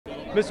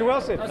Mr.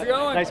 Wilson. How's it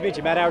going? Nice to meet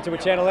you. Matt Howerton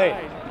with Channel 8.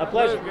 A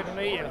pleasure. Good to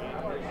meet you.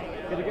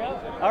 Good to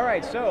go? All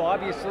right, so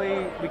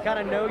obviously we kind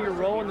of know your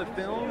role in the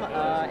film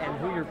and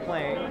who you're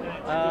playing.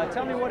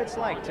 Tell me what it's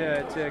like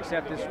to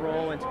accept this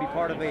role and to be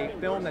part of a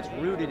film that's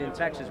rooted in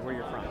Texas, where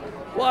you're from.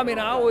 Well, I mean,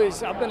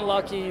 I've been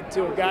lucky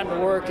to have gotten to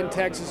work in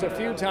Texas a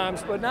few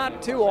times, but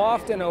not too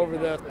often over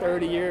the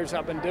 30 years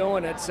I've been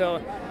doing it.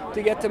 So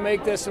to get to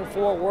make this in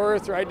Fort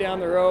Worth, right down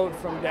the road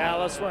from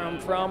Dallas, where I'm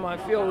from, I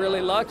feel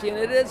really lucky. And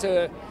it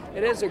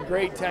is a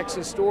great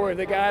Texas story.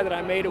 The guy that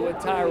I made it with,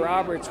 Ty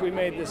Roberts, we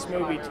made this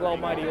movie 12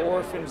 Mighty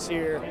Orphans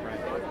here.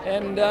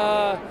 And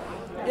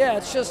yeah,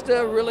 it's just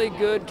a really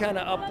good kind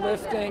of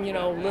uplifting, you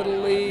know, Little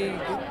League,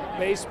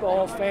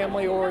 baseball,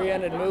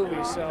 family-oriented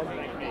movie. So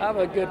I have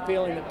a good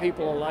feeling that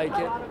people will like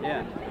it.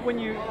 Yeah. When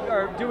you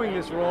are doing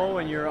this role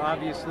and you're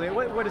obviously,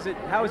 what is it,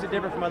 how is it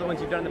different from other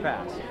ones you've done in the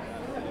past?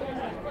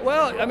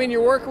 Well, I mean,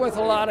 you're working with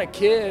a lot of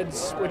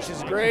kids, which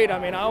is great. I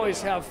mean, I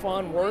always have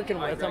fun working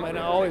with them, and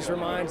it always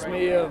reminds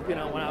me of, you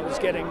know, when I was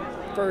getting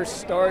first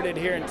started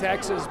here in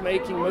Texas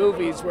making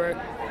movies where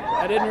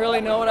I didn't really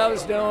know what I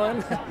was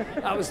doing.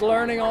 I was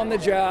learning on the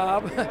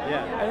job.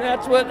 Yeah. And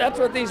that's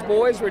what these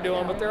boys were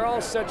doing, but they're all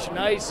such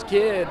nice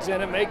kids,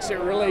 and it makes it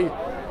really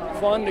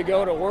fun to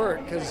go to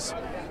work because,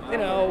 you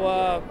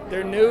know,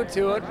 they're new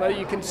to it, but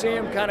you can see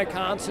them kind of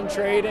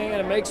concentrating,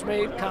 and it makes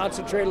me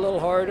concentrate a little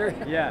harder.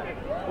 Yeah.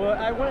 Well,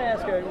 I want to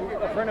ask,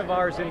 a friend of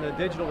ours in the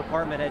digital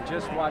department had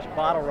just watched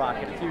Bottle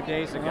Rocket a few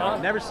days ago.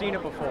 Never seen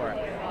it before.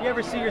 You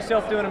ever see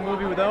yourself doing a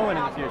movie with Owen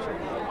in the future?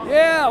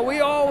 Yeah, we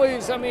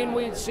always, I mean,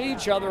 we see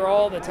each other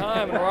all the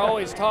time, and we're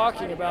always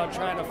talking about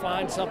trying to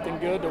find something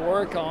good to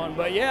work on.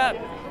 But yeah,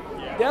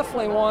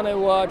 definitely want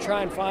to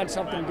try and find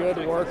something good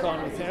to work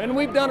on with him. And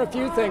we've done a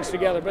few things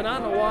together, but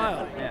not in a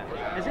while. Yeah.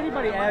 Has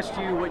anybody asked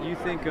you what you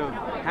think of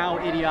how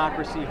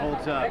Idiocracy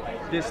holds up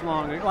this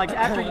long? Like,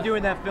 after you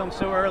doing that film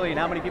so early, and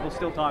how many people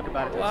still talk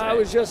about it? Well, I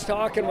was just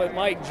talking with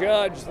Mike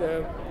Judge,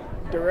 the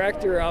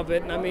director of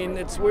it, and I mean,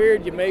 it's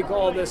weird, you make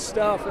all this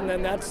stuff, and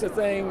then that's the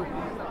thing,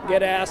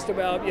 get asked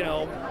about, you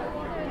know,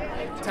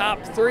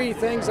 top 3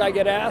 things I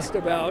get asked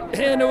about.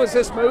 And it was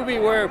this movie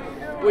where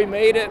we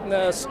made it in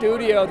the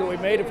studio that we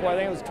made it for. I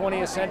think it was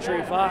 20th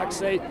Century Fox.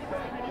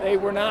 They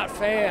were not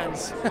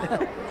fans.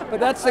 But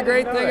that's the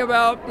great thing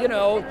about, you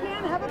know,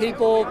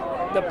 people,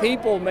 the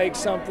people make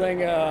something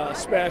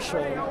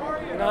special,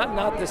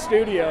 not the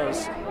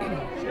studios.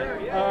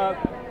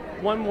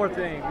 One more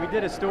thing. We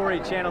did a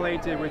story Channel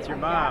 8 did with your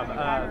mom,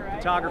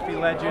 photography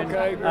legend.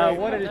 Okay, great.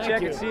 Wanted to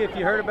check and see if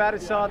you heard about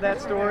it, saw that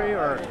story,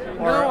 or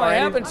no, I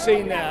haven't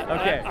seen that.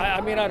 Okay.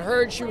 I mean, I'd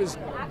heard she was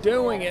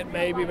doing it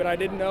maybe, but I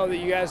didn't know that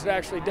you guys had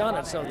actually done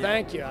it, so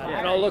thank you.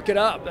 And I'll look it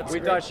up. That's we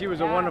great. thought she was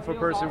a wonderful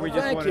person. We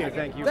just wanted to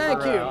thank you for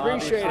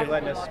appreciate it.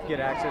 letting us get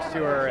access to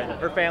her, and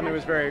her family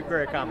was very,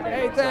 very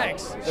accommodating. Hey,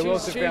 thanks. So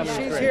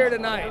she's here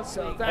tonight,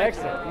 so thanks.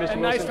 Excellent. Mr.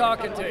 And Wilson, nice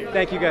talking to you.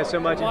 Thank you guys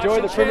so much. Been Enjoy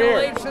the watching Channel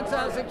premiere. 8 since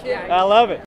I was a kid. I love it.